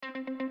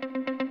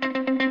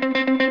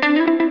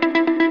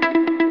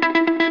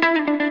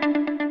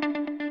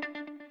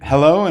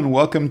Hello and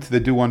welcome to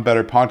the Do One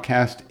Better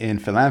podcast in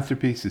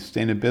philanthropy,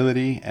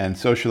 sustainability, and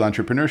social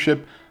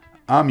entrepreneurship.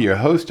 I'm your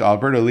host,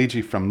 Alberto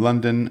Lidji from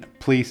London.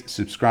 Please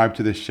subscribe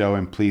to the show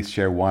and please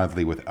share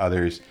widely with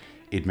others.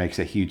 It makes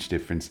a huge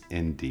difference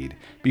indeed.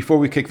 Before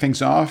we kick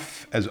things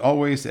off, as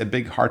always, a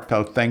big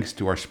heartfelt thanks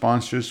to our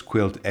sponsors,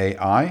 Quilt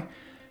AI.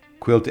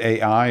 Quilt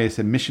AI is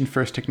a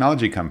mission-first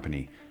technology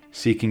company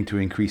seeking to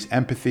increase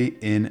empathy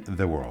in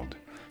the world.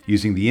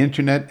 Using the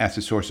internet as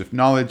a source of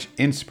knowledge,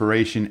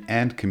 inspiration,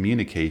 and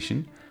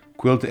communication,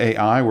 Quilt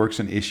AI works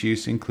on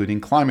issues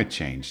including climate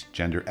change,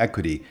 gender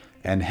equity,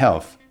 and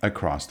health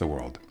across the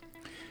world.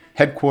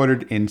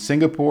 Headquartered in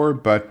Singapore,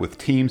 but with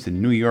teams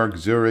in New York,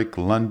 Zurich,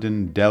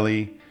 London,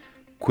 Delhi,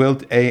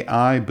 Quilt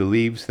AI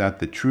believes that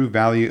the true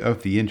value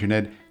of the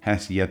internet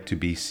has yet to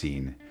be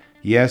seen.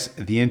 Yes,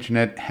 the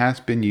internet has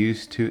been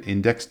used to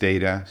index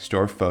data,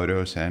 store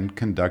photos, and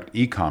conduct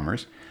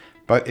e-commerce,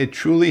 but it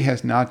truly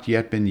has not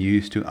yet been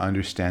used to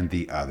understand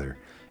the other.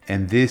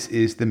 And this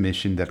is the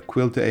mission that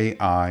Quilt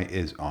AI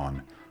is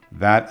on,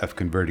 that of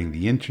converting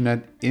the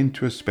internet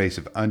into a space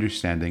of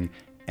understanding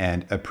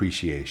and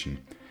appreciation.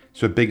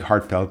 So a big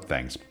heartfelt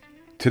thanks.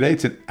 Today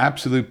it's an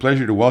absolute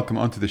pleasure to welcome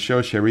onto the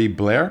show Cherie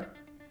Blair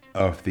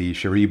of the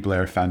Cherie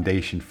Blair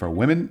Foundation for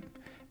Women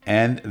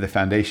and the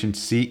foundation's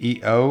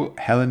CEO,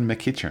 Helen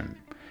McEachern.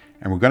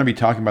 And we're going to be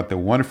talking about the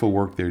wonderful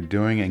work they're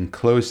doing in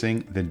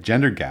closing the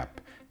gender gap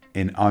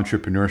in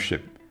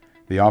entrepreneurship.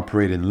 They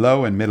operate in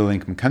low and middle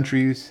income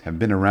countries, have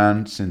been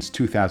around since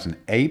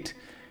 2008,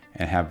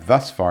 and have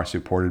thus far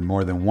supported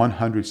more than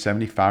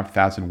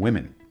 175,000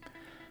 women.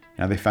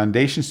 Now, the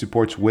foundation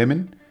supports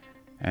women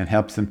and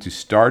helps them to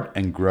start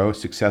and grow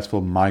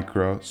successful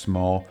micro,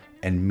 small,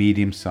 and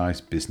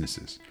medium-sized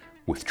businesses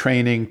with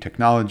training,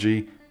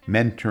 technology,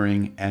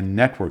 mentoring, and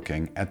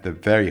networking at the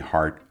very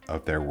heart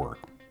of their work.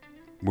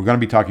 We're going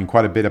to be talking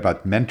quite a bit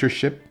about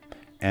mentorship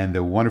and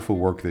the wonderful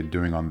work they're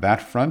doing on that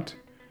front,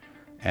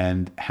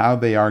 and how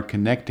they are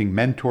connecting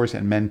mentors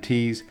and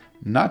mentees,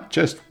 not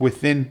just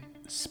within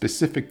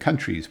specific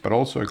countries, but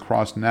also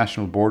across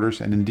national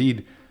borders and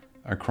indeed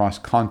across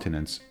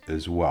continents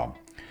as well.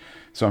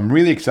 So I'm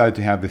really excited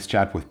to have this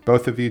chat with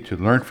both of you, to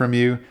learn from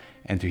you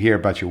and to hear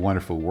about your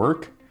wonderful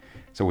work.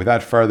 So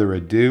without further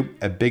ado,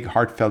 a big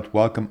heartfelt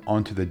welcome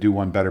onto the Do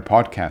One Better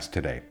podcast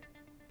today.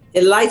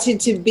 Delighted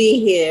to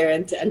be here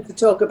and to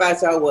talk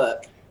about our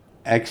work.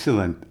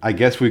 Excellent. I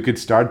guess we could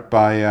start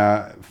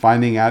by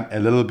finding out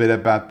a little bit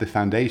about the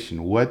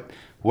foundation. What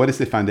is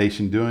the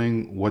foundation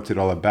doing? What's it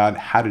all about?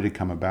 How did it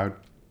come about?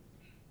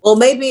 Well,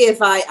 maybe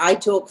if I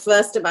talk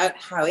first about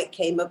how it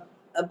came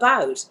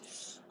about.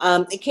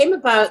 It came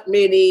about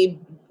really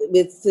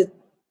with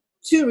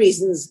two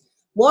reasons.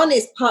 One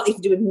is partly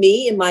to do with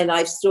me and my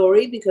life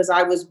story, because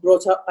I was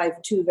brought up by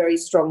two very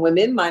strong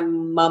women, my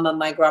mum and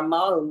my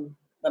grandma, when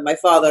my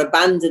father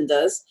abandoned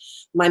us.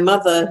 My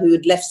mother, who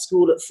had left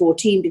school at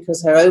 14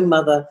 because her own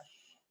mother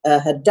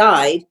had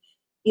died,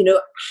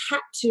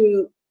 had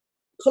to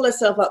pull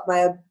herself up by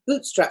her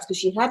bootstraps because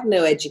she had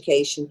no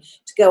education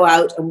to go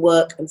out and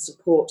work and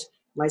support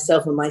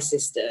myself and my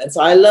sister. And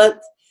so I learned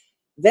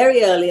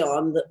very early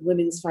on that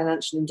women's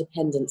financial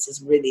independence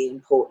is really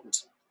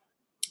important.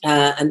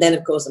 And then,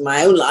 of course, in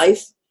my own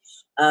life,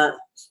 I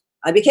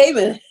became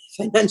a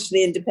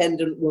financially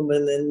independent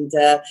woman and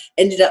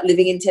ended up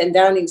living in 10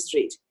 Downing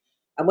Street.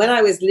 And when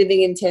I was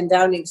living in 10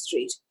 Downing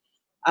Street,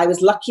 I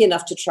was lucky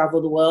enough to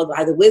travel the world,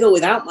 either with or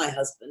without my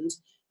husband.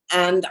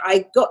 And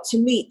I got to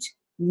meet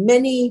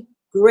many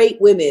great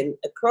women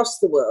across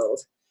the world,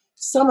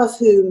 some of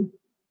whom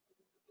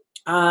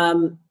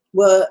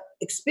were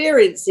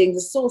experiencing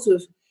the sort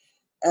of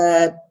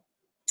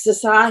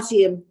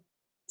society and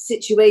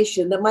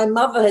situation that my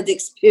mother had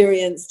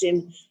experienced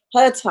in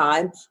her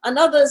time. And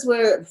others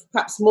were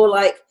perhaps more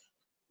like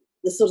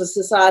the sort of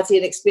society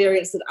and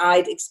experience that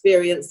I'd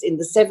experienced in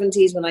the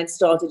 70s when I'd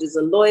started as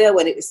a lawyer,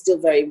 when it was still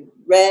very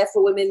rare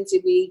for women to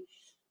be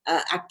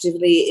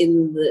actively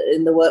in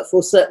the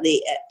workforce,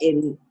 certainly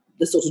in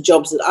the sort of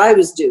jobs that I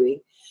was doing.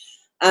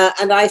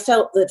 And I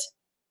felt that,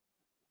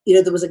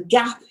 there was a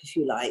gap, if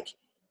you like,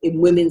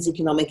 in women's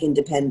economic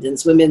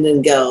independence, women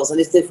and girls. And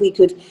if we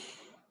could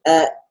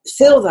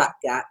fill that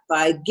gap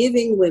by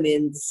giving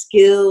women the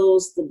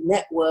skills, the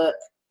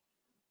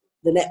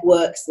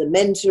networks, the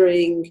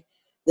mentoring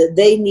that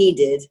they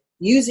needed,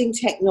 using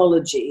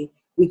technology,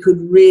 we could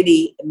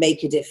really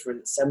make a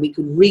difference, and we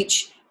could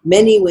reach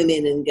many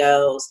women and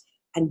girls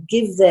and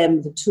give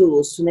them the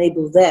tools to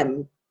enable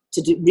them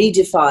to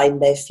redefine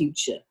their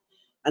future.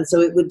 And so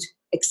it would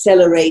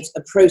accelerate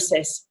a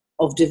process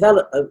of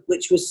development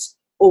which was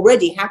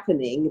already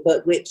happening,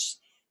 but which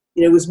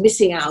was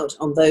missing out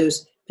on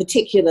those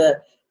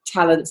particular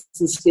talents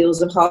and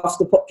skills of half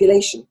the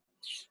population.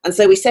 And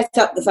so we set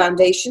up the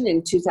foundation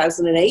in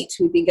 2008.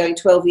 We've been going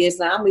 12 years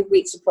now, and we've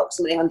reached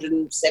approximately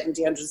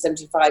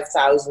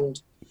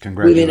 175,000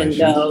 women and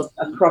girls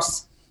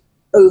across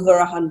over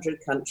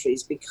 100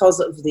 countries because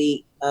of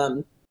the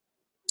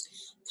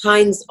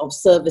kinds of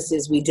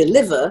services we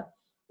deliver,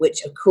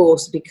 which, of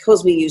course,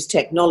 because we use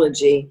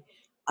technology,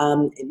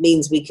 It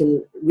means we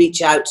can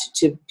reach out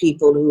to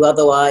people who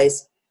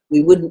otherwise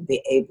we wouldn't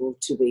be able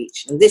to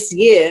reach. And this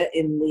year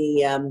in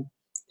the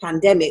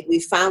pandemic, we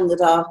found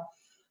that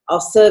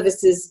our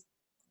services,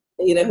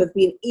 have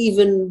been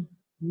even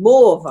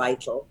more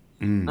vital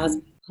as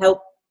we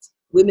help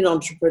women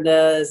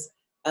entrepreneurs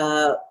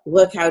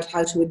work out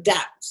how to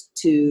adapt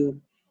to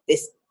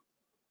this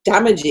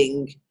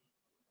damaging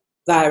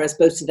virus,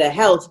 both to their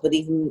health, but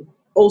even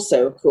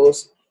also, of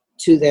course,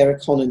 to their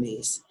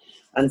economies.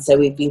 And so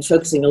we've been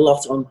focusing a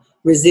lot on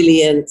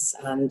resilience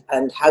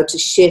and how to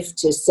shift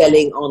to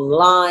selling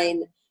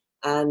online.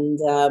 And,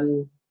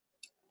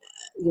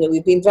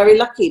 we've been very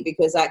lucky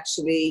because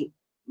actually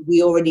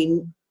we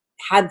already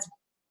had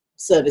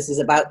services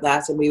about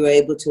that, and we were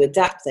able to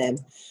adapt them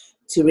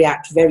to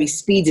react very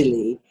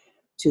speedily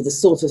to the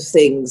sort of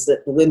things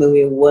that the women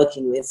we were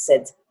working with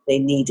said they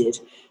needed.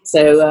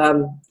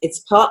 So it's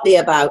partly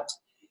about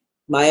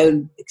my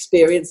own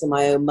experience and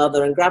my own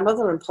mother and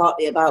grandmother, and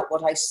partly about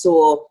what I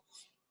saw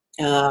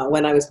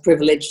when I was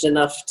privileged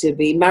enough to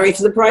be married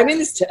to the Prime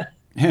Minister.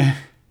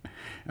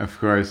 Of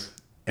course.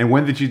 And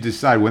when did you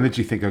decide? When did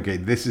you think, okay,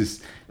 this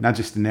is not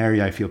just an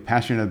area I feel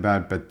passionate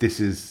about, but this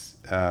is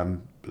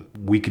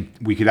we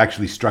could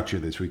actually structure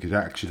this. We could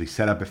actually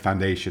set up a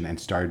foundation and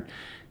start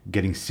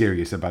getting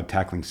serious about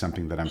tackling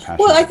something that I'm passionate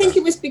about. Well, I think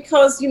it was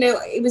because,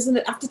 it was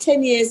after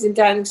 10 years in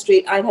Downing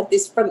Street, I had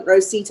this front row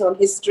seat on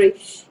history.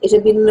 It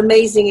had been an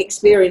amazing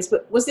experience,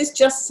 but was this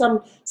just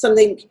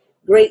something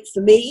great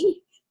for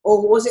me,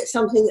 or was it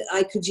something that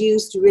I could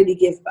use to really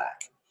give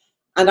back?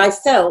 And I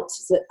felt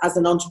that as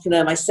an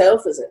entrepreneur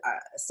myself, as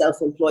a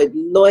self-employed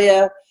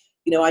lawyer,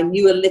 I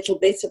knew a little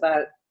bit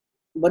about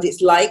what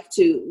it's like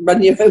to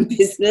run your own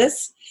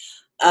business.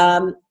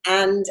 And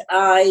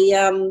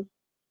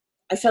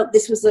I felt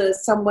this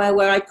was somewhere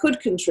where I could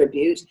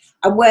contribute,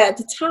 and where at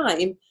the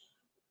time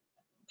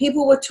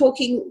people were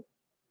talking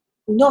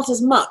not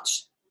as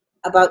much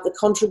about the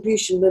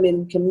contribution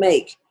women can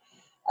make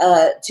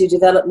to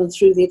development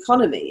through the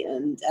economy,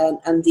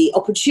 and the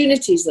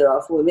opportunities there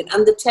are for women,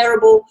 and the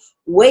terrible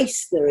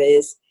waste there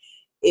is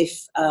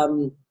if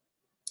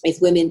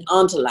women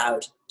aren't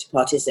allowed to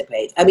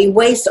participate. I mean,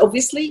 waste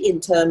obviously in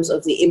terms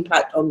of the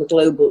impact on the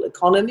global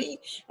economy,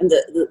 and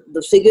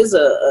the figures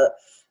are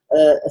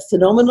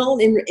phenomenal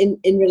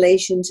in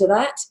relation to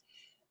that,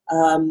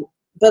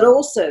 but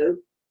also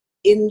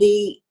in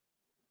the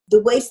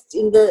waste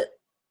in the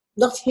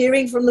not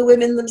hearing from the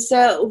women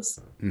themselves,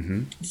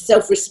 the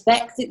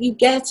self-respect that you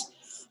get,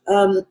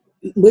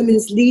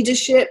 women's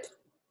leadership.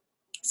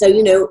 So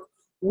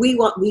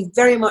we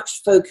very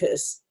much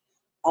focus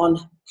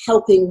on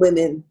helping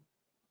women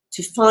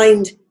to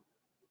find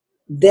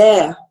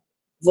their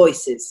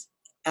voices,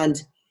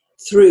 and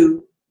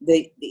through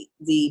the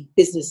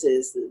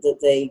businesses that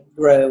they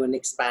grow and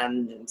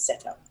expand and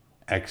set up.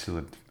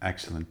 Excellent.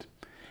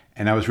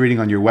 And I was reading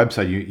on your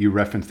website, you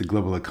referenced the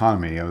global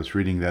economy. I was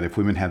reading that if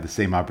women had the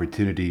same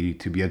opportunity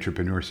to be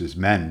entrepreneurs as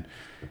men,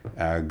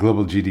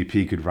 global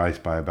GDP could rise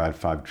by about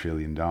 $5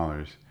 trillion.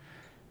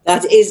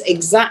 That is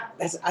exact.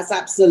 That's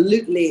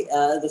absolutely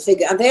the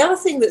figure. And the other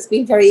thing that's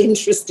been very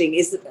interesting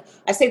is that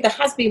I say there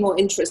has been more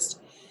interest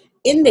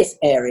in this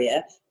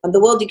area, and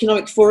the World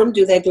Economic Forum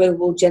do their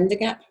global gender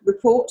gap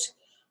report.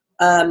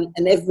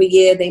 And every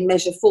year they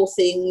measure 4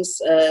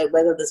 things,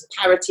 whether there's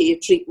parity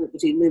of treatment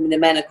between women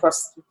and men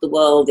across the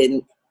world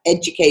in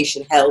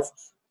education, health,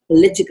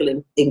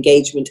 political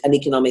engagement, and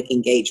economic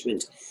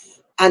engagement.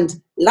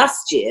 And the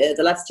last year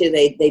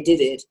they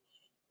did it,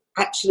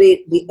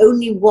 actually the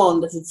only one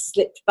that had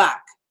slipped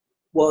back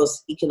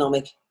was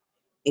economic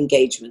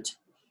engagement.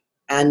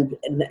 And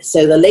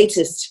so the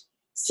latest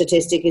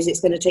statistic is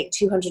it's going to take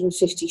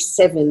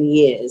 257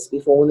 years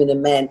before women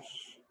and men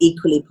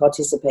equally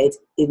participate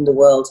in the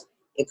world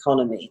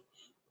economy.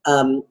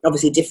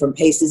 Obviously different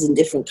paces in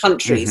different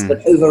countries,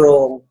 but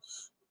overall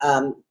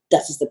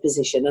that is the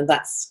position, and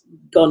that's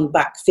gone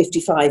back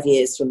 55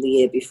 years from the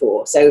year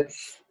before. So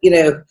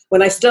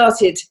when I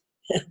started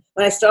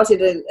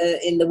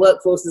in the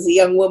workforce as a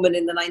young woman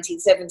in the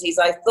 1970s,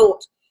 I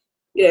thought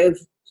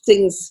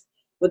things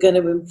were going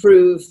to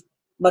improve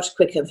much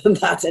quicker than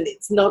that, and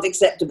it's not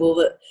acceptable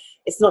that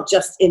it's not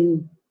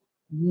in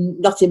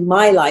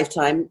my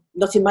lifetime,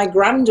 not in my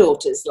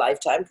granddaughter's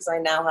lifetime, because I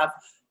now have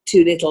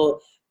 2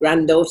 little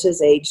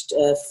granddaughters aged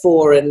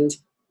 4 and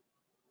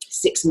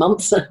 6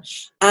 months,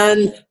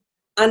 and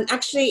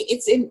actually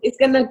it's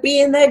going to be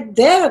in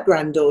their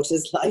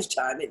granddaughter's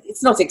lifetime.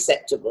 It's not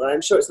acceptable.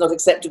 I'm sure it's not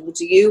acceptable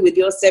to you with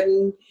your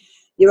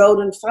 7-year-old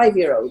and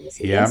 5-year-old.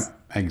 Yeah,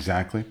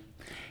 exactly.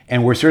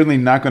 And we're certainly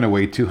not going to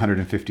wait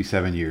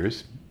 257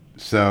 years.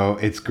 So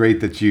it's great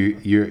that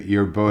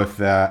you're both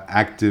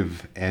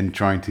active and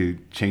trying to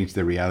change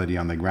the reality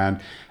on the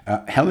ground.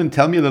 Helen,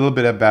 tell me a little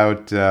bit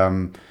about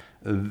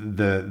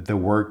the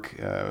work,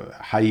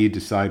 how you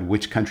decide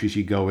which countries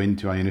you go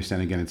into. I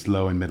understand, again, it's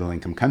low and middle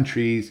income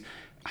countries,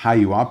 how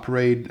you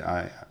operate.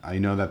 I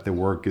know that the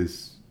work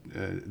is,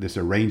 there's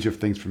a range of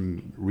things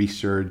from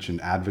research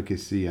and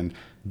advocacy, and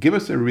give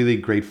us a really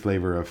great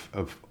flavor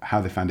of how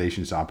the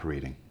foundation is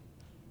operating.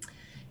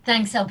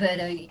 Thanks,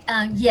 Alberto.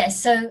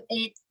 Yes, so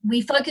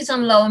we focus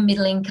on low and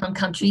middle income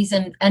countries,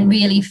 and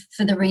really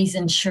for the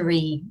reason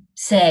Cherie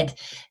said,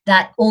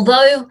 that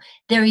although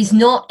there is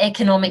not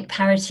economic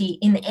parity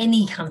in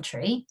any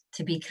country,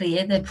 to be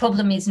clear, the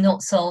problem is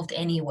not solved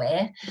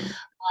anywhere.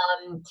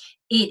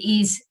 It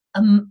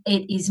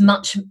is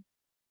much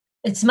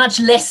it's much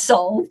less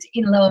solved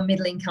in low and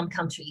middle income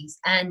countries.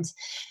 And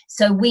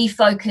so we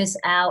focus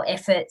our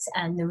efforts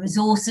and the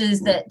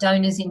resources that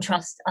donors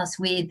entrust us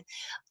with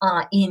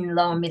in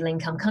low and middle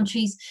income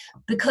countries,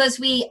 because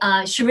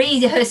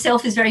Cherie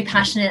herself is very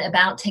passionate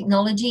about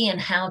technology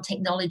and how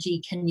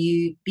technology can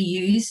be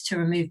used to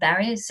remove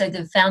barriers. So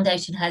the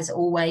foundation has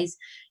always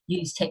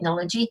used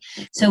technology.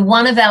 So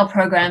one of our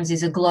programs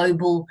is a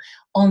global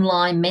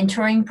online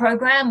mentoring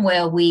program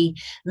where we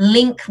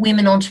link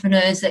women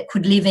entrepreneurs that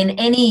could live in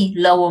any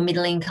low or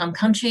middle income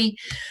country.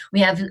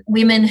 We have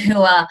women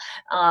who are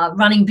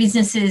running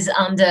businesses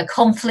under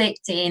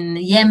conflict in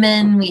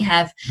Yemen. We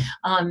have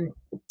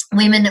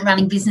women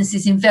running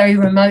businesses in very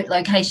remote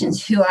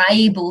locations who are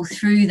able,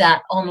 through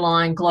that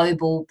online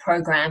global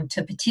program,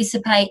 to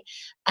participate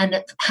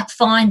and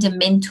find a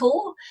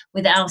mentor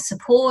with our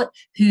support,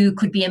 who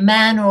could be a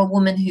man or a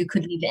woman who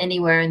could live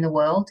anywhere in the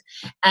world.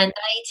 And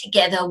they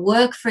together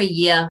work for a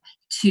year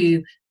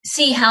to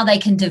see how they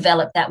can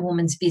develop that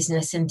woman's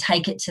business and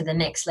take it to the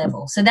next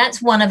level. So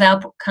that's one of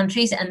our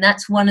countries, and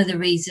that's one of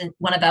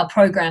our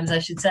programs, I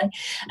should say.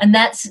 And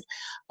that's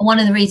one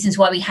of the reasons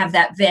why we have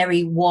that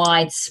very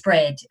wide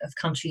spread of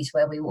countries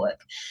where we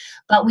work.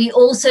 But we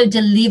also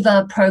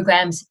deliver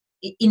programs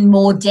in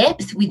more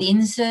depth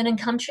within certain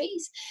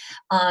countries.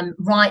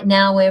 Right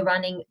now we're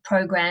running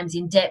programs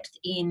in depth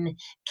in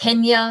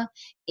Kenya,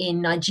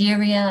 in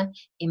Nigeria,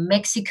 in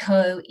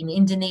Mexico, in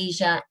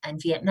Indonesia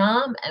and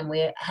Vietnam, and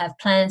we have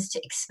plans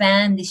to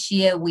expand this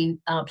year. We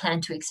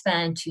plan to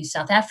expand to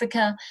South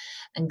Africa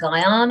and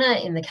Guyana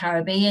in the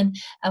Caribbean,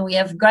 and we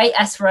have great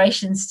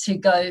aspirations to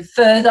go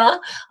further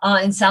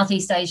in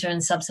Southeast Asia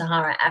and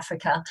Sub-Saharan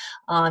Africa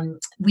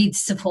with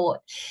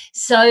support.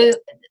 So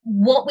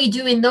what we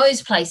do in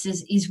those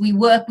places is we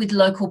work with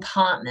local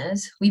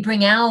partners. We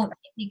bring our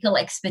technical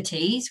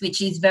expertise,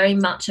 which is very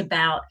much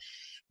about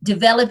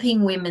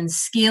developing women's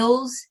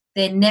skills,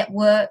 their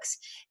networks,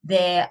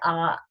 their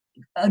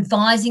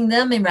advising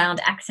them around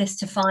access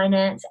to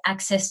finance,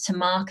 access to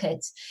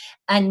markets,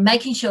 and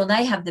making sure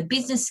they have the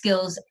business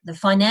skills, the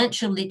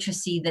financial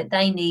literacy that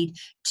they need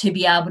to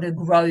be able to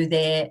grow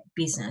their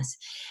business.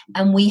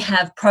 And we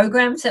have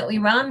programs that we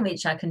run,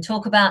 which I can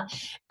talk about,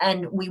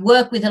 and we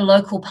work with a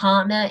local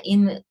partner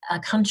in a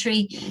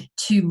country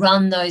to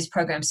run those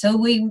programs. So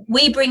we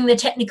bring the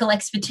technical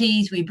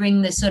expertise, we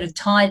bring the sort of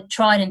tried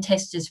and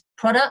tested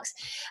products,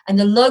 and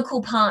the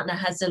local partner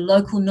has the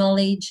local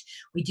knowledge.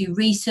 We do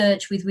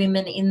research with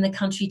women in the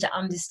country to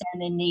understand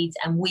their needs,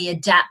 and we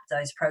adapt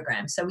those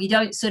programs. So we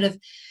don't sort of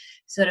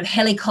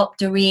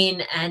helicopter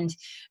in and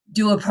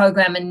do a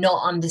program and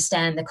not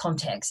understand the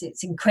context.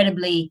 It's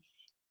incredibly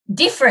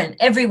different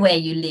everywhere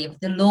you live.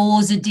 The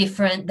laws are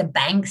different, the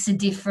banks are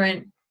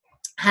different,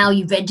 how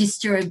you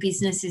register a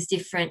business is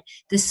different.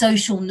 The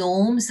social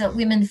norms that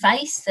women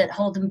face that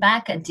hold them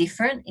back are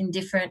different in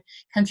different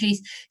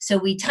countries. So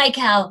we take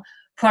our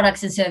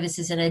products and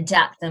services and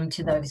adapt them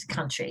to those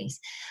countries.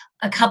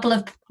 A couple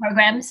of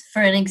programs,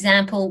 for an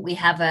example, we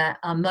have a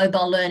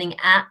mobile learning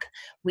app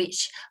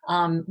which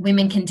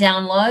women can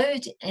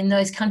download in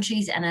those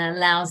countries, and it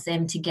allows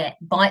them to get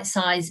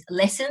bite-sized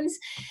lessons.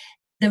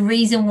 The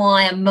reason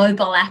why a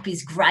mobile app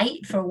is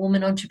great for a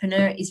woman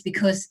entrepreneur is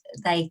because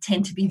they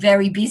tend to be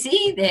very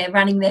busy. They're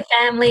running their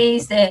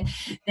families, they're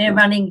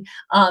running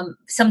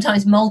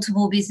sometimes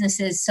multiple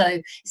businesses.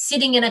 So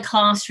sitting in a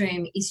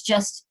classroom is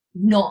just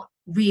not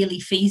really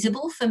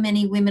feasible for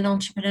many women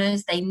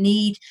entrepreneurs. They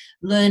need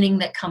learning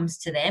that comes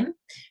to them.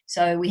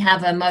 So we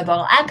have a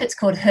mobile app. It's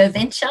called Her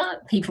Venture.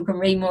 People can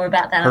read more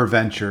about that. Her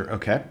Venture,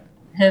 okay.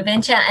 Her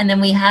Venture. And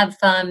then we have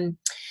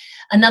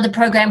another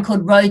program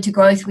called Road to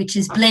Growth, which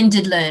is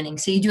blended learning.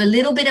 So you do a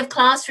little bit of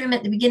classroom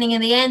at the beginning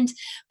and the end,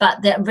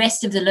 but the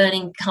rest of the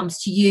learning comes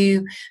to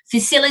you,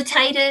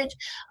 facilitated,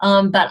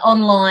 but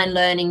online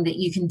learning that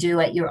you can do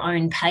at your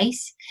own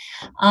pace.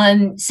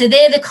 So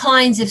they're the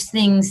kinds of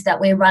things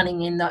that we're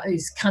running in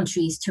those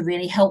countries to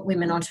really help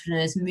women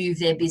entrepreneurs move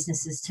their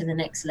businesses to the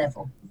next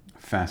level.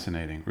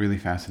 Fascinating, really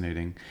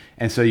fascinating.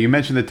 And so you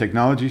mentioned the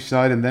technology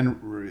side, and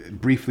then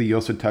briefly you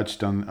also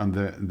touched on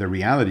the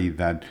reality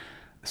that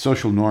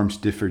social norms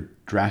differ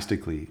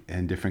drastically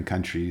in different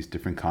countries,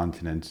 different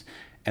continents.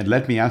 And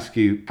let me ask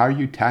you, how are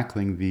you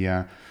tackling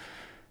the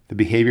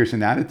behaviors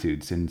and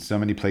attitudes in so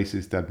many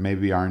places that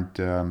maybe aren't,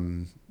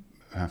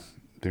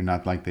 they're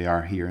not like they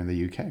are here in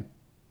the UK?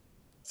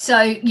 So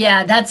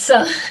yeah, that's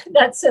a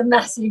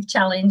massive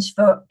challenge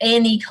for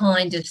any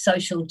kind of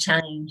social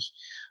change.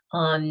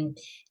 You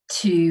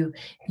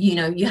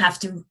have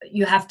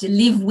to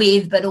live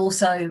with, but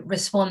also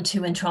respond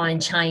to and try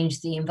and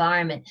change the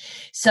environment.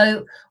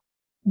 So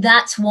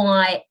that's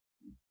why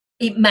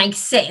it makes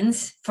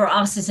sense for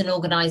us as an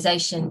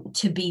organization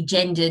to be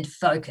gendered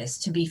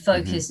focused, to be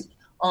focused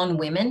on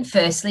women,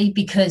 firstly,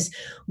 because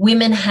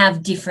women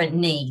have different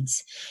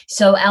needs.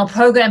 So our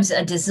programs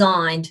are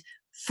designed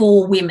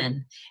for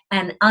women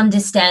and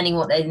understanding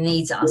what their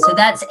needs are. So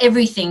that's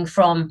everything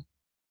from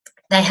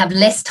they have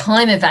less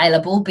time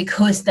available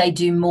because they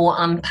do more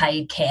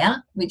unpaid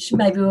care, which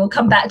maybe we'll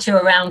come back to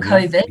around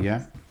COVID.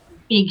 Yeah.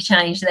 Big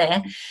change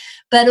there.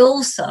 But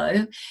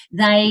also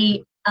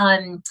the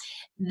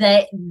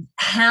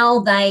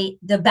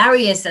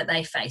barriers that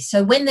they face.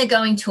 So when they're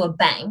going to a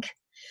bank,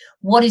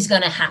 what is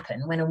going to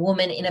happen when a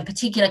woman in a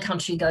particular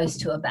country goes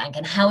to a bank,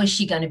 and how is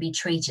she going to be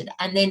treated?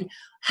 And then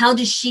how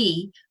does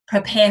she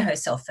prepare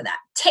herself for that?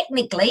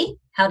 Technically,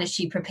 how does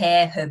she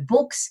prepare her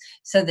books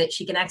so that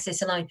she can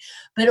access a loan?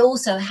 But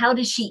also, how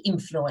does she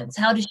influence?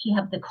 How does she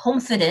have the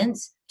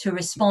confidence to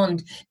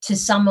respond to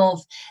some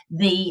of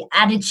the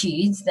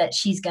attitudes that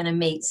she's going to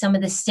meet, some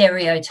of the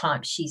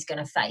stereotypes she's going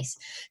to face?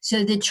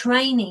 So the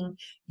training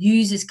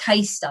uses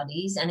case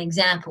studies and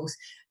examples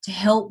to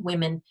help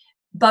women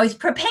both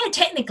prepare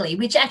technically,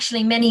 which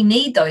actually many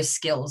need those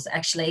skills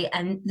actually,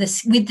 and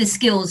with the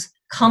skills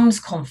comes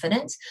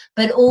confidence,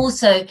 but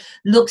also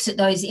looks at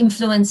those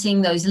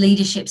influencing, those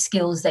leadership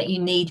skills that you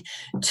need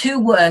to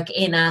work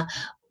in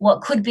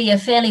what could be a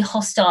fairly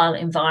hostile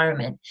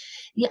environment.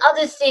 The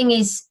other thing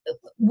is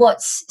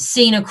what's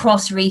seen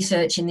across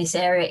research in this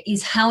area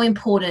is how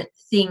important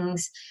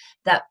things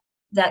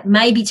that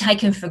may be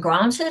taken for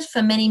granted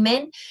for many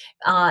men,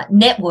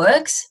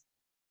 networks,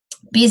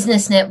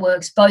 business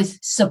networks, both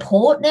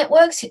support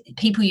networks,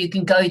 people you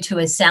can go to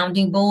as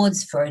sounding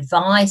boards for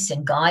advice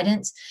and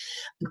guidance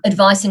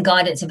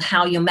of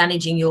how you're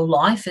managing your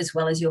life as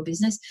well as your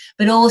business,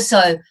 but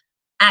also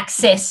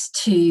access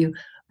to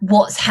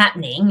what's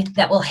happening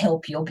that will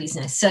help your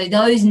business. So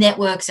those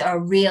networks are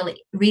a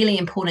really, really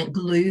important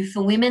glue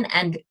for women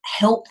and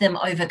help them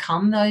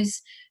overcome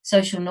those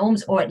social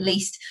norms, or at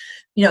least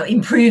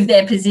improve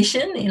their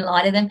position in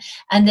light of them.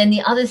 And then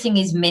the other thing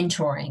is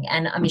mentoring.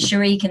 And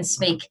Cherie can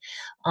speak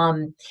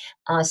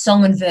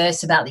song and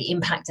verse about the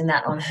impact of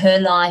that on her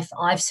life.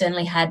 I've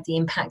certainly had the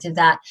impact of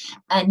that.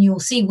 And you'll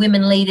see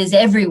women leaders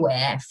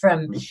everywhere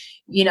from,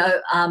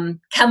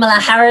 Kamala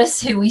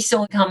Harris, who we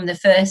saw become the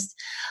first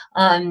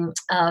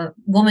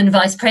woman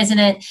vice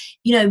president,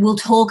 will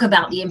talk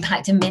about the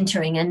impact of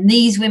mentoring. And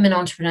these women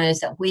entrepreneurs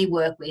that we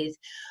work with,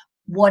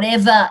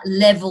 whatever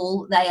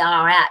level they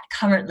are at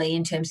currently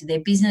in terms of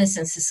their business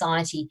and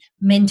society,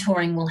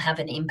 mentoring will have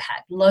an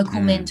impact. Local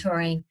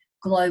mentoring,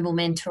 global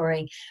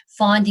mentoring,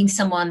 finding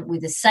someone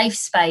with a safe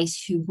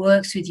space who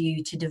works with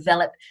you to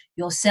develop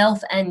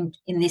yourself and,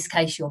 in this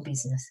case, your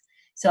business.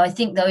 So I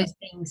think those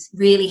things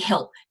really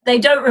help. They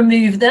don't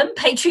remove them.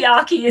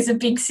 Patriarchy is a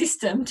big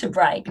system to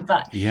break,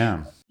 but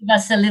give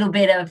us a little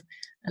bit of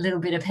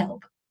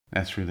help.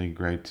 That's really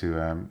great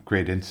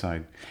great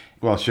insight.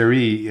 Well,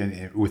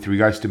 Cherie, with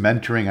regards to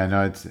mentoring, I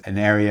know it's an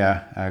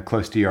area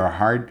close to your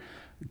heart.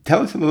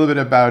 Tell us a little bit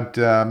about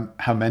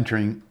how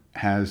mentoring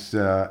has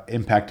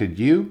impacted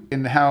you,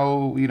 and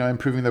how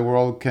improving the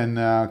world can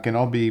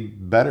all be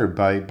better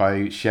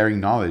by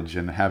sharing knowledge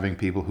and having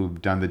people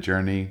who've done the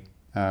journey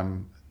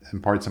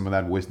impart some of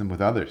that wisdom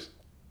with others.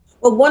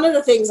 Well, one of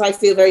the things I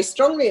feel very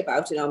strongly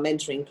about in our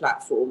mentoring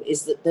platform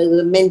is that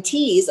the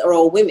mentees are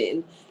all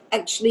women.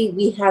 Actually,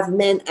 we have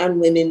men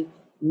and women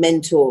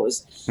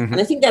mentors. Mm-hmm.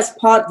 And I think that's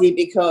partly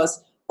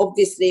because,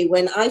 obviously,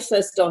 when I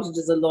first started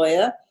as a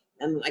lawyer,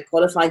 and I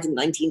qualified in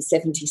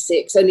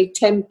 1976, only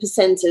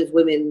 10% of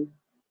women,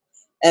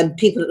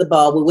 people at the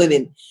bar were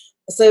women.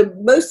 So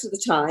most of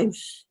the time,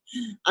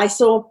 I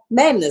saw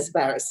men as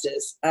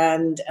barristers,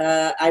 and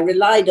I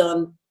relied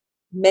on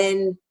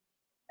men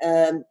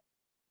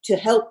to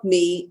help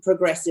me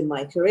progress in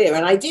my career.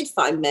 And I did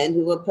find men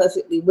who were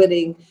perfectly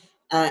willing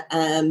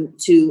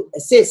to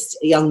assist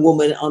a young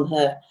woman on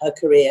her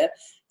career.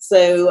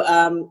 So,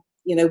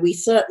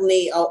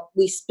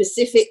 we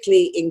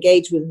specifically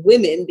engage with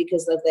women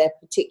because of their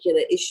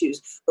particular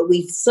issues, but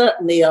we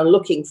certainly are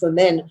looking for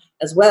men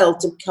as well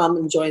to come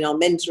and join our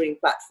mentoring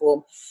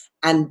platform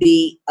and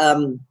be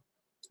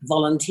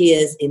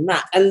volunteers in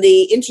that. And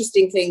the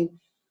interesting thing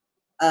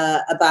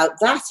about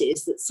that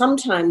is that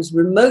sometimes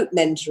remote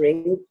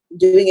mentoring,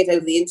 doing it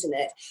over the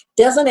internet,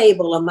 does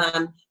enable a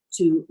man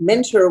to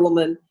mentor a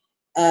woman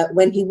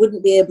when he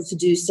wouldn't be able to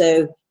do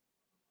so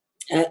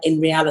in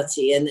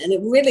reality. And a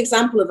real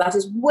example of that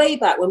is way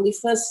back when we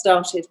first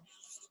started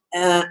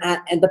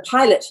and the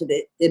pilot for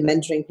the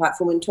mentoring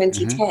platform in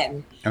 2010.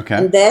 Mm-hmm. Okay.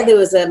 And there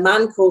was a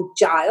man called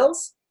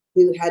Giles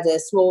who had a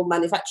small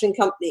manufacturing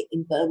company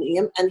in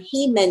Birmingham, and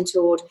he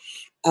mentored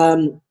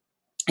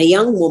a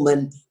young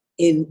woman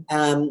in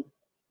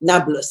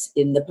Nablus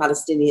in the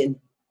Palestinian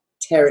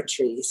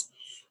territories.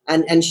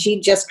 And she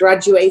just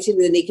graduated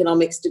with an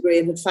economics degree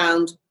and had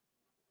found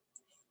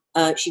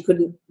she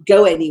couldn't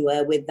go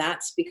anywhere with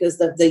that because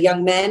the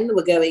young men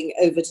were going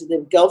over to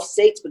the Gulf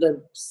states, but a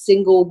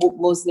single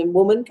Muslim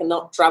woman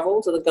cannot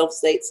travel to the Gulf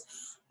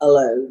states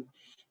alone.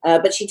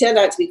 But she turned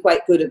out to be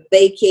quite good at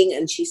baking,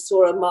 and she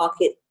saw a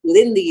market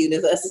within the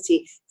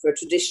university for a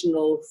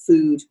traditional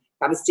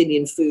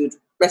Palestinian food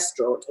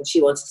restaurant, and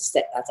she wanted to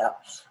set that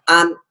up.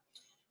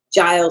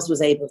 Giles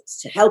was able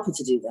to help her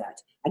to do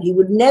that. And he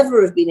would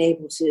never have been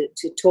able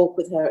to talk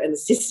with her and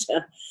assist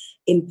her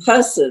in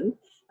person.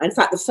 In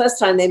fact, the first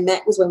time they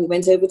met was when we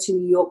went over to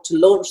New York to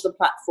launch the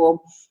platform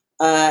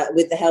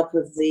with the help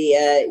of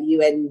the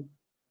UN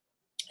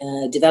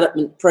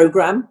development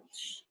program.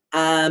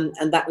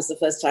 And that was the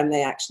first time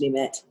they actually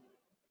met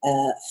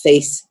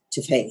face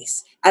to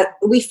face.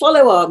 We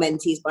follow our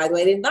mentees, by the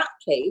way, and in that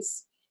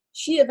case,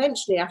 she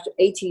eventually, after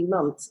 18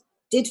 months,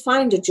 did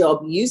find a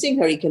job using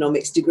her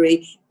economics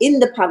degree in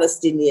the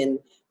Palestinian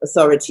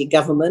Authority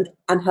government,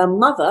 and her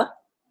mother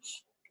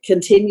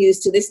continues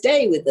to this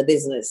day with the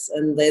business,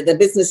 and the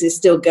business is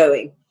still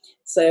going.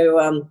 So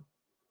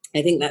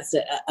I think that's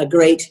a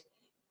great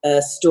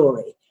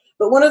story.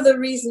 But one of the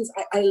reasons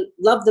I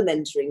love the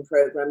mentoring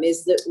program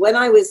is that when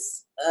I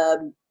was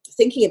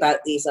thinking about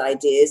these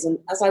ideas, and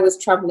as I was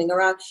traveling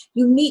around,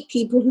 you meet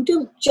people who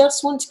don't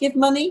just want to give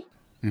money.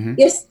 Mm-hmm.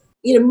 Yes,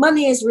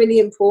 money is really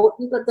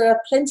important, but there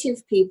are plenty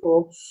of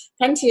people,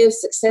 plenty of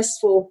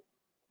successful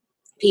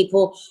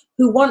people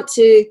who want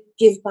to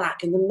give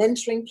back. And the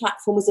mentoring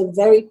platform is a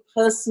very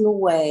personal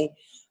way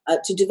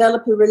to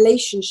develop a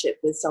relationship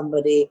with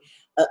somebody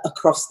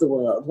across the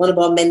world. One of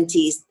our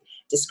mentees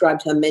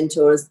described her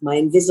mentor as my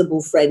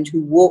invisible friend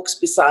who walks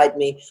beside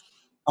me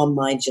on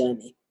my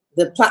journey.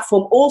 The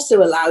platform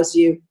also allows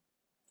you,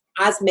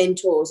 as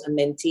mentors and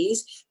mentees,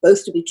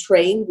 both to be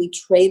trained. We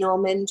train our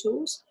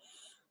mentors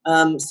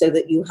so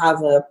that you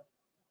have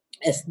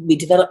we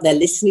develop their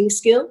listening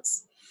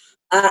skills.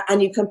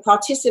 And you can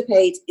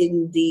participate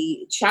in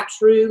the chat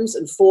rooms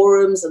and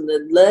forums and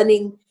the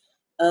learning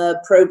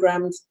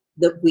programs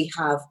that we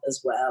have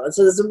as well. And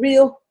so there's a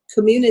real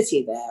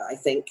community there, I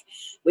think,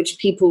 which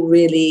people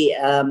really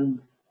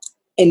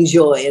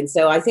enjoy. And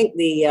so I think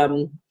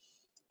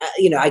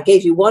I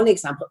gave you one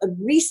example, a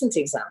recent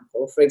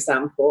example, for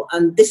example,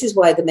 and this is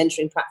why the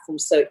mentoring platform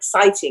is so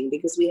exciting,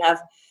 because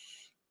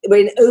we're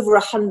in over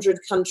 100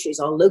 countries.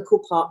 Our local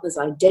partners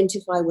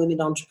identify women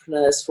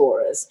entrepreneurs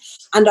for us,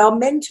 and our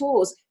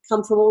mentors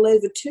come from all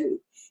over too.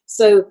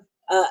 So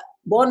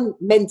one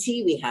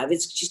mentee we have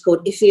she's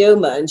called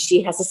Ifeoma, and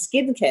she has a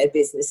skincare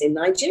business in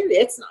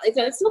Nigeria. It's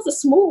not a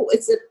small.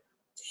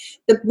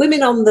 The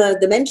women on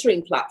the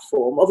mentoring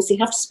platform obviously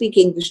have to speak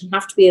English and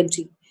have to be able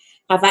to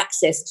have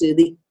access to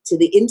the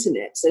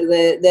internet. So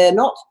they're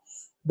not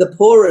the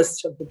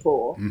poorest of the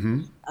poor.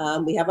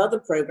 Mm-hmm. We have other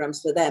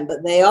programs for them,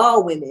 but they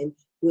are women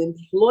who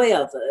employ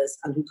others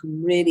and who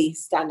can really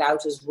stand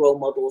out as role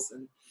models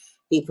and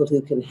people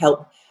who can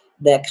help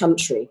their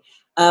country.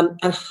 And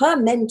her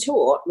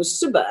mentor was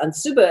Suba, and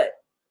Suba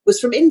was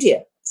from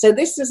India. So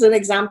this is an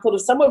example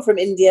of someone from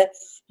India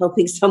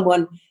helping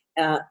someone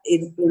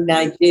in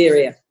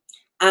Nigeria.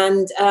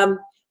 And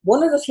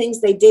one of the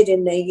things they did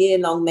in their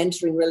year-long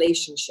mentoring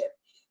relationship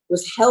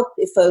was help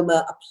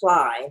Ifeoma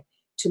apply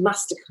to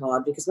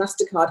MasterCard, because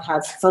MasterCard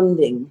had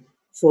funding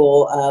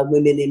for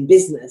women in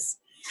business.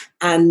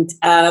 And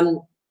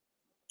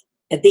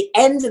at the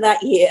end of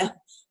that year,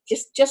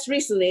 just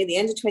recently, at the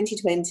end of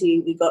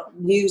 2020, we got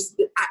news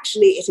that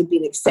actually it had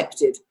been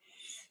accepted,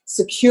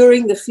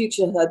 securing the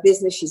future of her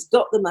business. She's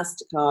got the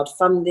MasterCard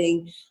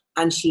funding,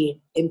 and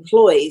she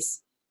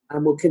employs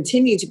and will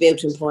continue to be able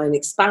to employ and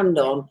expand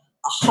on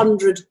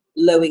 100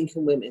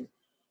 low-income women.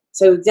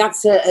 So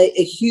that's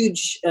a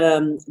huge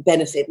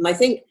benefit. And I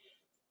think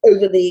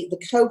over the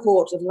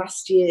cohort of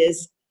last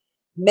year's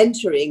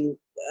mentoring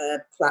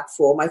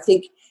platform, I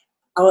think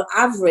on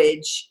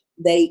average,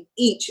 they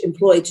each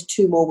employed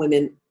 2 more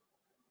women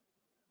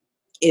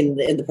in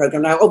the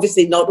program. Now,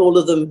 obviously, not all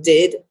of them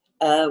did,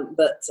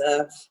 but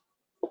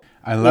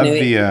I love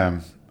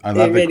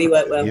it really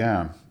worked well.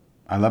 Yeah,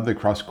 I love the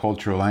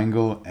cross-cultural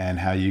angle and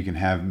how you can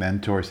have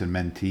mentors and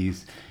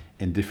mentees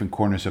in different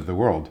corners of the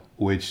world,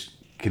 which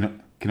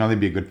can only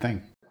be a good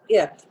thing.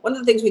 Yeah, one of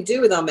the things we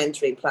do with our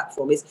mentoring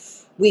platform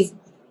is we've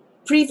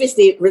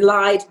previously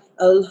relied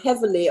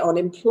heavily on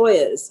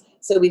employers.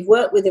 So we've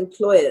worked with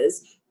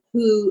employers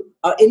who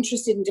are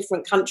interested in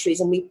different countries,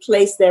 and we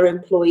place their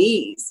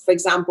employees. For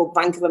example,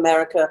 Bank of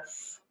America,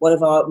 one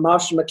of our,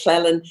 Marsh &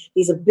 McLennan,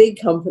 these are big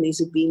companies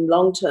who've been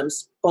long-term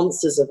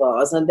sponsors of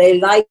ours, and they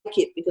like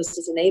it because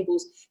it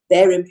enables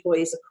their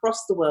employees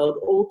across the world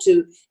all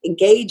to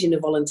engage in a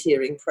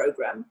volunteering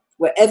program.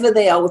 Wherever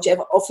they are,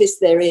 whichever office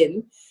they're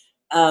in,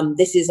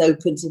 this is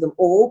open to them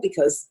all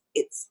because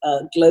it's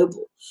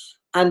global.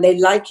 And they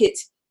like it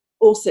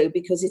also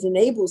because it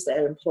enables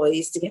their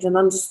employees to get an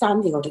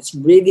understanding of what it's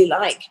really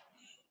like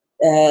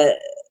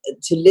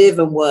to live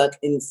and work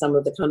in some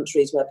of the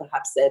countries where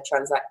perhaps they're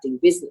transacting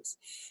business.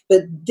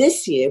 But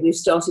this year we've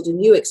started a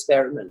new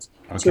experiment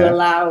to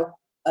allow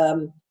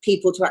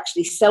people to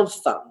actually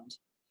self-fund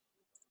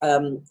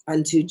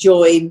and to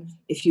join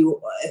if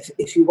you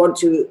want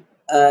to,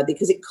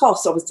 because it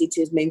costs obviously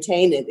to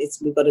maintain it.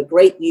 We've got a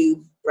great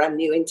brand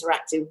new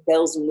interactive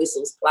bells and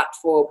whistles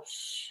platform.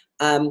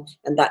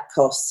 And that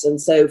costs.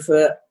 And so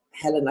for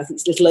Helen, I think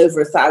it's a little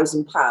over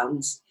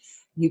 £1,000,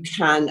 you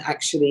can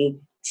actually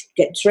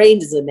get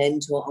trained as a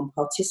mentor and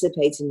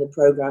participate in the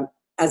program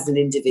as an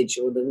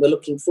individual. And we're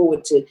looking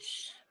forward to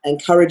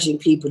encouraging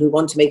people who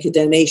want to make a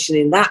donation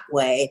in that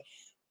way,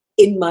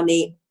 in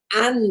money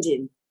and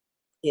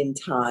in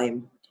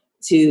time,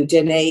 to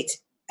donate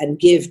and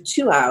give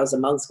 2 hours a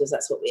month, because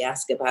that's what we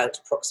ask about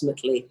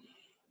approximately,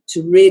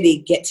 to really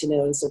get to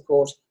know and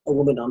support a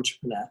woman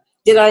entrepreneur.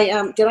 Did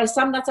I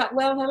sum that up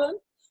well, Helen?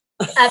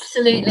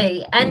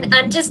 Absolutely.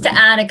 And just to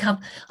add a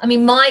couple, I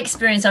mean, my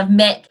experience, I've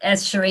met,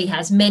 as Cherie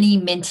has, many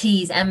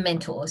mentees and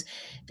mentors,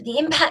 but the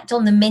impact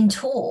on the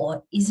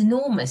mentor is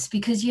enormous,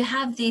 because you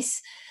have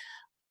this,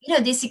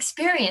 this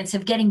experience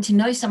of getting to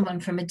know someone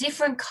from a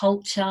different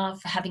culture,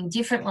 for having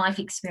different life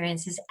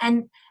experiences,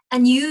 and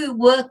you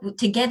work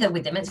together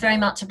with them. It's very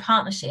much a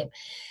partnership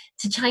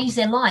to change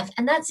their life,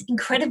 and that's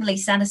incredibly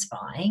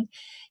satisfying.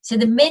 So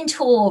the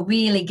mentor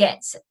really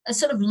gets a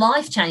sort of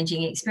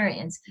life-changing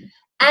experience.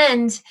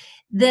 And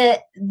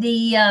it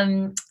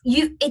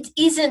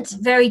isn't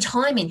very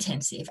time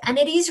intensive, and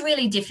it is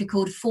really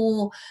difficult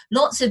for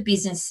lots of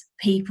business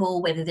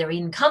people, whether they're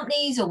in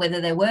companies or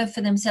whether they work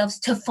for themselves,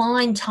 to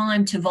find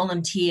time to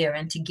volunteer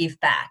and to give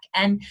back.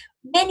 And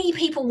many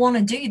people want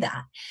to do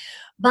that,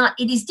 but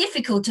it is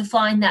difficult to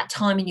find that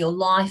time in your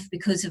life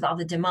because of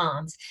other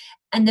demands.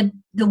 And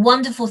the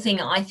wonderful thing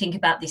I think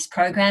about this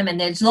program, and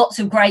there's lots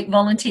of great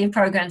volunteer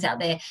programs out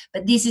there,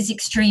 but this is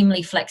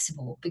extremely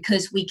flexible,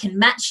 because we can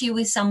match you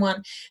with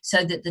someone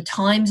so that the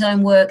time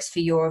zone works for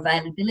your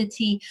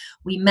availability.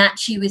 We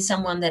match you with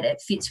someone that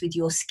it fits with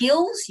your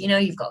skills.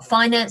 You've got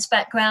finance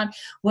background,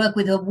 work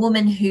with a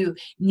woman who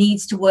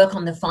needs to work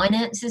on the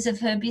finances of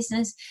her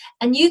business,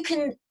 and you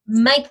can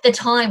make the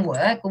time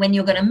work when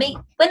you're going to meet,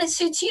 when it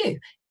suits you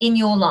in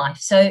your life.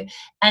 So,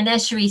 and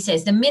as Cherie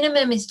says, the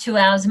minimum is 2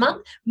 hours a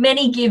month.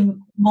 Many give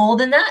more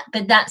than that,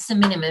 but that's the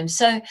minimum.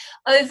 So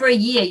over a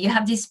year, you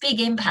have this big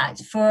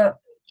impact for,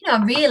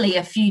 really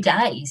a few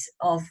days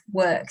of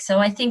work. So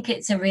I think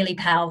it's a really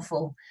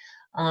powerful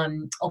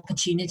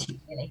opportunity,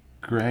 really.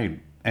 Great.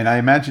 And I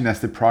imagine as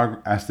the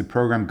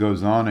program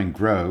goes on and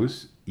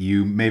grows,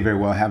 you may very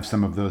well have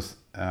some of those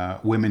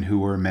women who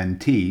were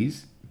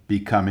mentees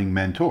becoming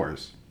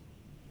mentors.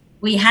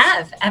 We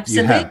have,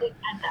 absolutely. Had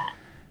that.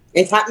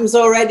 It happens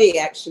already,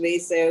 actually.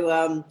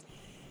 So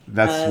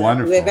that's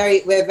wonderful. We're very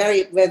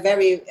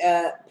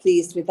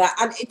pleased with that.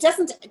 And it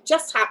doesn't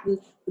just happen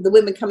with the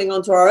women coming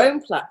onto our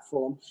own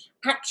platform.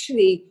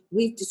 Actually,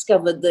 we've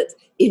discovered that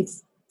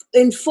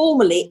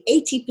informally,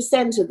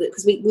 80% of it,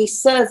 because we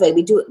survey,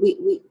 we do it.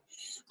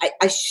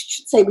 I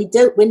should say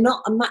we're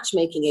not a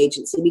matchmaking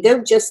agency. We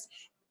don't just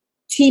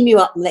team you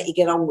up and let you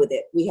get on with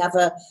it. We have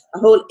a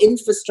whole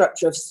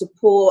infrastructure of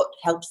support,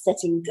 help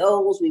setting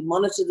goals. We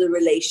monitor the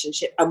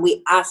relationship, and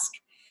we ask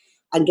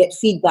and get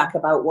feedback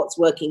about what's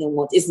working and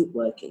what isn't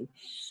working.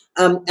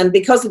 And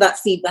because of that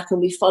feedback, and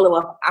we follow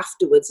up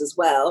afterwards as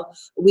well,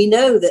 we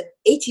know that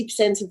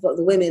 80% of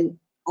the women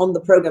on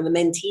the program, the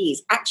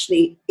mentees,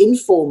 actually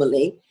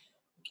informally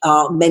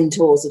are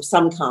mentors of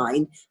some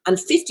kind, and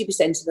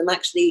 50% of them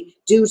actually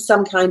do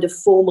some kind of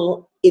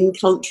formal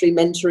in-country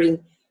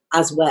mentoring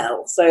as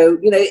well. So,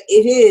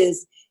 it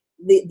is,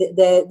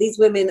 these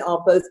women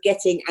are both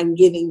getting and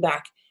giving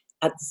back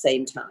at the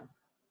same time.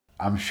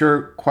 I'm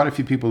sure quite a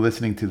few people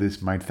listening to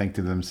this might think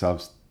to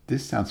themselves,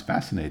 this sounds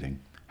fascinating.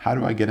 How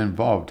do I get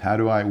involved?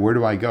 Where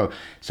do I go?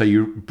 So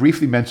you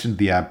briefly mentioned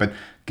the app, but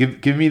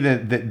give me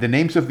the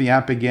names of the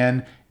app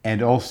again,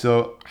 and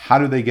also how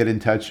do they get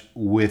in touch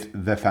with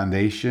the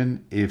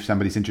foundation if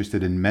somebody's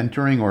interested in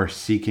mentoring or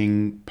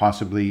seeking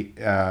possibly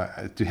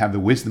to have the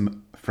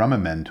wisdom from a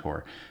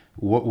mentor?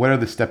 What are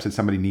the steps that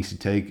somebody needs to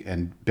take?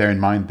 And bear in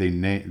mind, they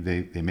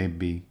may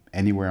be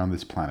anywhere on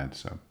this planet.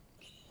 So,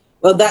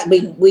 well, that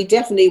we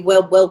definitely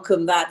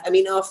welcome that. I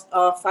mean,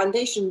 our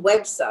foundation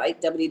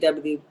website,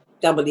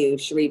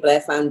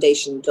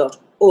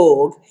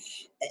 www.cherieBlairFoundation.org,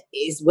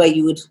 is where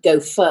you would go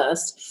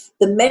first.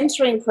 The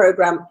mentoring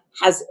program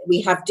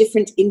we have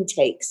different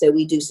intakes. So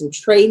we do some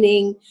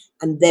training,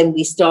 and then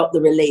we start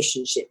the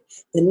relationship.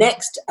 The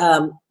next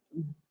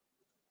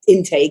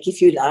intake,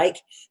 if you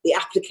like, the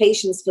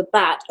applications for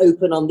that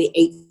open on the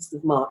 8th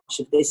of March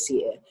of this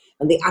year.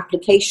 And the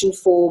application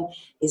form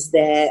is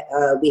there.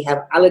 We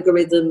have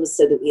algorithms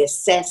so that we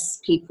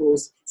assess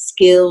people's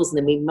skills, and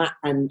then we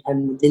and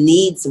the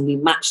needs, and we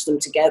match them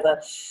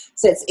together.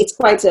 So it's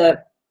quite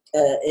a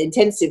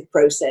intensive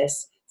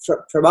process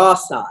from our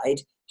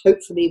side.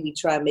 Hopefully we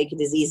try and make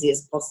it as easy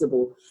as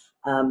possible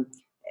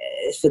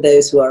for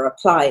those who are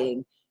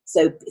applying.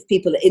 So if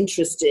people are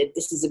interested,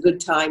 this is a good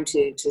time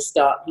to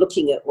start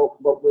looking at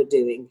what we're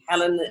doing.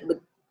 Helen,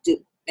 would do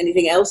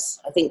anything else?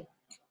 I think.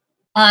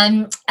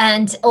 And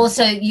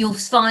also you'll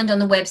find on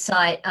the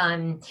website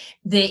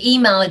the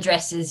email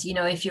addresses.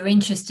 If you're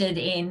interested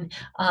in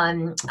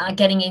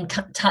getting in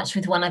touch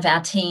with one of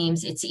our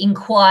teams, it's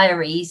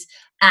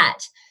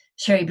inquiries@cherieblairs.org.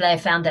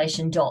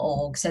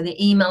 cherieblairfoundation.org. So the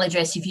email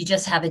address, if you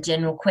just have a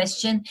general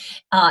question,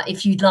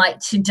 if you'd like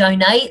to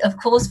donate, of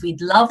course,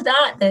 we'd love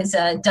that. There's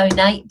a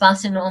donate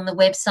button on the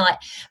website.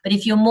 But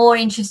if you're more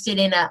interested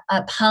in a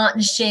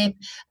partnership,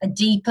 a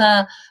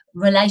deeper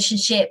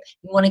relationship,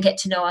 you want to get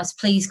to know us,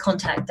 please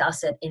contact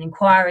us at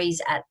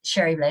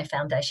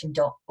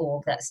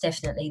inquiries@cherieblairfoundation.org. That's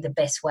definitely the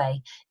best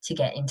way to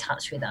get in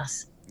touch with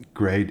us.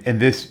 Great. And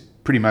this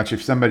pretty much,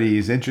 if somebody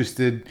is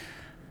interested,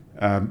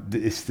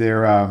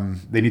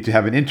 they need to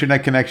have an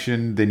internet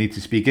connection, they need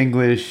to speak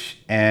English,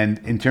 and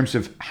in terms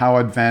of how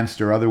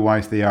advanced or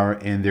otherwise they are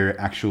in their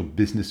actual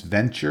business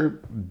venture,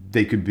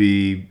 they could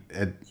be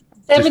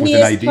 7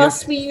 years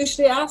plus, we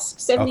usually ask,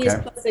 7 years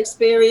plus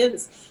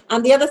experience.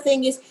 And the other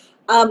thing is,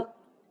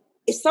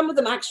 if some of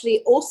them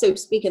actually also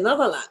speak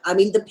another language, I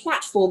mean, the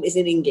platform is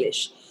in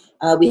English.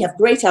 We have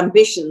great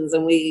ambitions,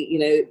 and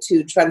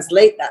to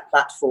translate that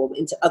platform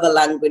into other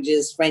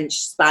languages, French,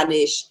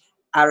 Spanish,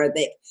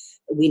 Arabic.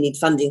 We need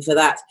funding for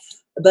that.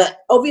 But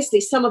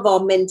obviously some of our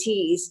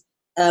mentees,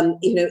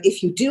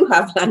 if you do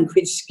have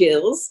language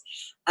skills,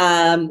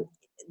 then,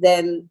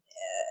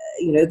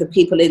 the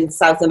people in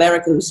South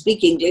America who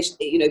speak English,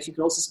 if you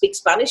can also speak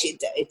Spanish,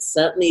 it's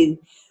certainly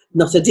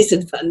not a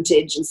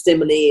disadvantage. And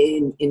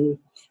similarly in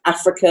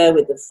Africa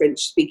with the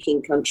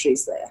French-speaking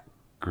countries there.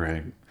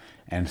 Great.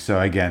 And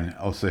so again,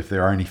 also, if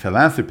there are any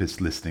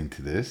philanthropists listening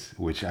to this,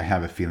 which I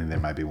have a feeling there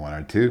might be one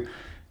or two,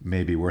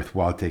 maybe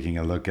worthwhile taking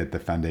a look at the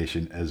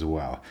foundation as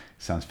well.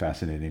 Sounds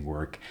fascinating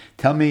work.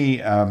 Tell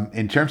me,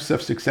 in terms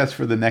of success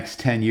for the next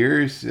 10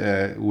 years,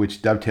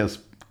 which dovetails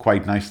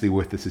quite nicely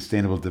with the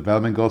Sustainable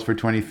Development Goals for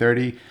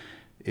 2030,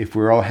 if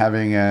we're all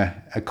having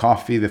a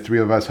coffee, the three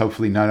of us,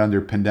 hopefully not under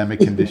pandemic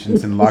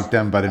conditions and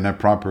lockdown, but in a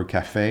proper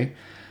cafe,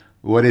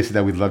 what is it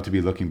that we'd love to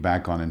be looking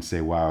back on and say,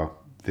 wow,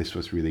 this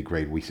was really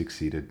great, we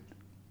succeeded?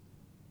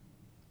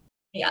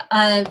 Yeah,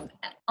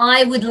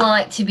 I would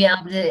like to be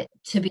able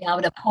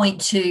to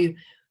point to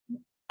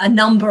a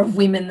number of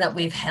women that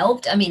we've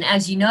helped. I mean,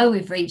 as you know,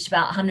 we've reached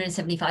about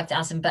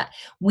 175,000, but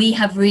we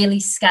have really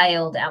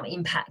scaled our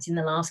impact in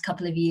the last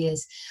couple of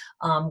years,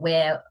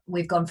 where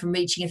we've gone from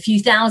reaching a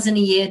few thousand a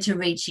year to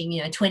reaching,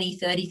 20,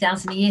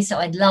 30,000 a year. So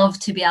I'd love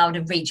to be able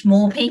to reach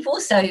more people.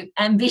 So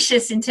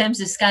ambitious in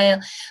terms of scale,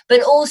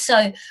 but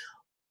also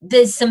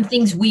there's some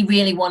things we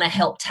really want to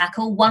help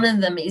tackle. One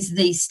of them is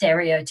these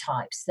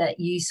stereotypes that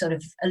you sort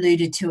of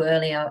alluded to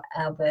earlier,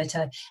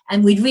 Alberto.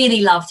 And we'd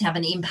really love to have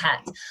an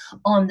impact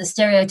on the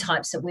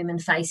stereotypes that women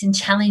face and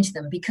challenge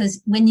them,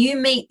 because when you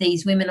meet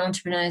these women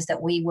entrepreneurs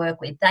that we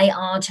work with, they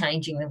are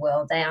changing the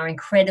world. They are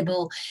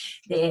incredible.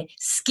 They're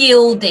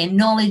skilled, they're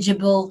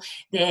knowledgeable,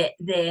 they're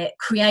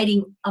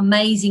creating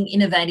amazing,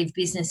 innovative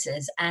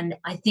businesses. And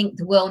I think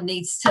the world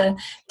needs to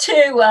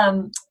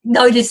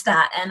notice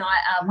that. And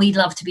we'd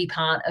love to be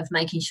part of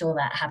making sure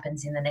that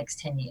happens in the next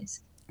 10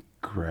 years.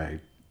 Great.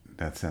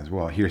 That sounds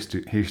well. Here's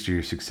to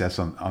your success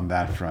on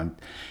that front.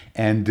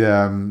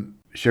 And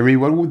Cherie,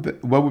 what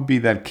would be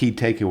that key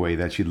takeaway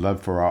that you'd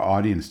love for our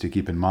audience to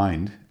keep in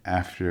mind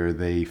after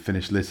they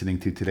finish listening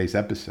to today's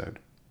episode?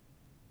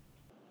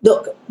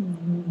 Look,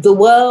 the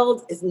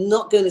world is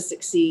not going to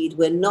succeed.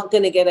 We're not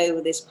going to get over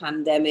this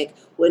pandemic.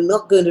 We're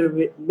not going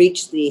to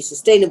reach the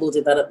Sustainable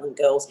Development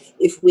Goals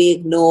if we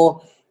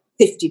ignore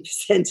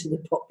 50% of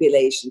the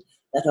population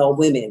that are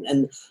women.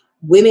 And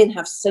women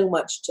have so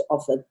much to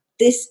offer.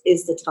 This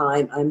is the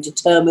time, I'm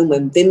determined,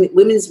 when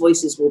women's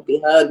voices will be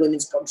heard,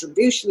 women's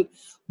contribution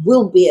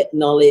will be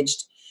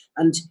acknowledged.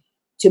 And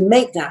to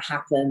make that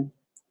happen,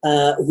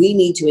 we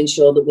need to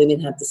ensure that women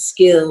have the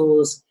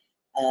skills,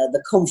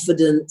 the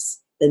confidence,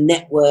 the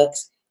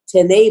networks to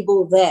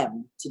enable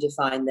them to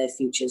define their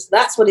futures.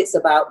 That's what it's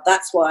about.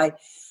 That's why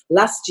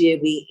last year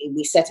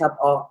we set up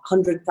our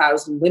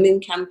 100,000 Women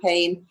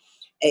campaign.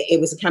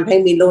 It was a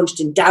campaign we launched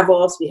in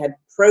Davos. We had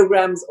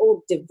programs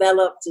all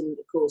developed, and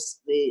of course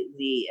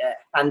the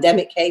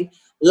pandemic came.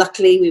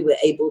 Luckily, we were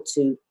able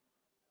to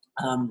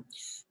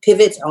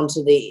pivot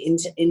onto the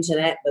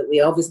internet, but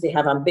we obviously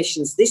have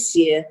ambitions this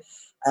year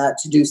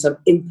to do some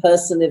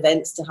in-person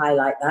events to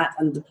highlight that.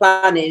 And the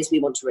plan is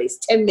we want to raise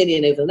 10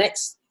 million over the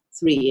next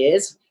 3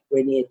 years. We're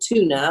in year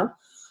 2 now,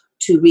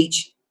 to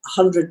reach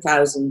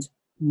 100,000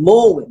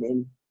 more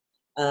women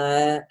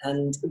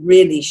and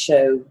really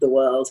show the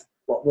world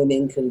what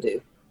women can do.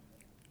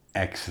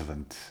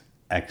 Excellent.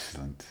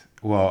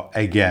 Well,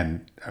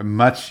 again,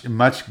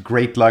 much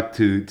great luck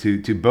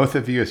to both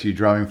of you as you're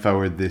driving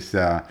forward this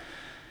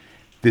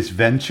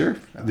venture,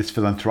 this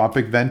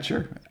philanthropic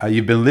venture.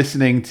 You've been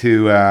listening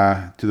to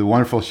the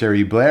wonderful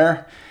Cherie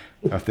Blair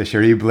of the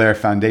Cherie Blair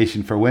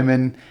Foundation for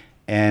Women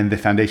and the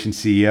foundation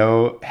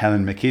CEO,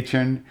 Helen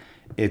McEachern.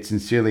 It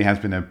sincerely has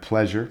been a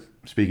pleasure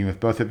speaking with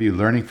both of you,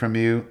 learning from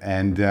you,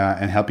 and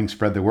helping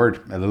spread the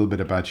word a little bit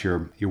about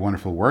your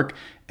wonderful work.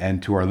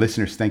 And to our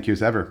listeners, thank you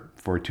as ever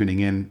for tuning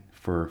in,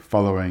 for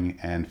following,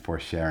 and for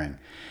sharing.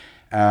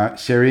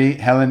 Cherie,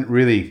 Helen,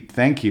 really,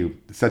 thank you.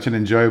 Such an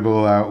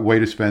enjoyable way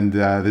to spend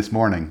this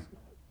morning.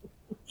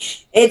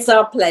 It's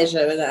our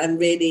pleasure, and I'm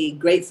really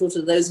grateful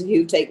to those of you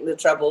who've taken the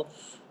trouble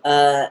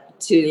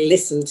to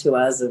listen to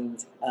us. And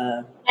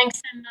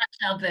thanks so much,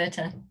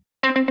 Alberto.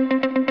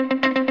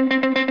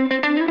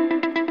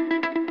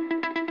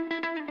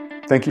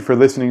 Thank you for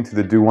listening to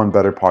the Do One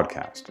Better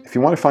podcast. If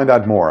you want to find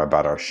out more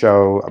about our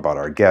show, about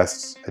our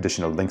guests,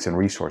 additional links and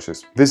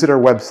resources, visit our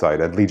website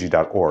at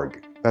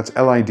lidji.org. That's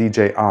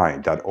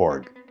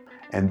lidji.org.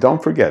 And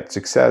don't forget,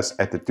 success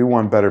at the Do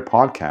One Better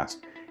podcast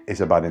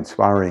is about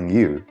inspiring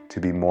you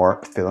to be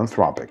more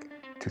philanthropic,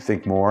 to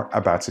think more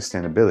about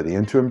sustainability,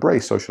 and to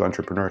embrace social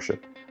entrepreneurship.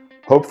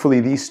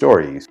 Hopefully these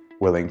stories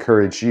will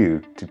encourage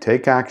you to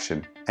take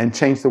action and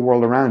change the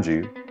world around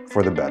you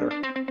for the better.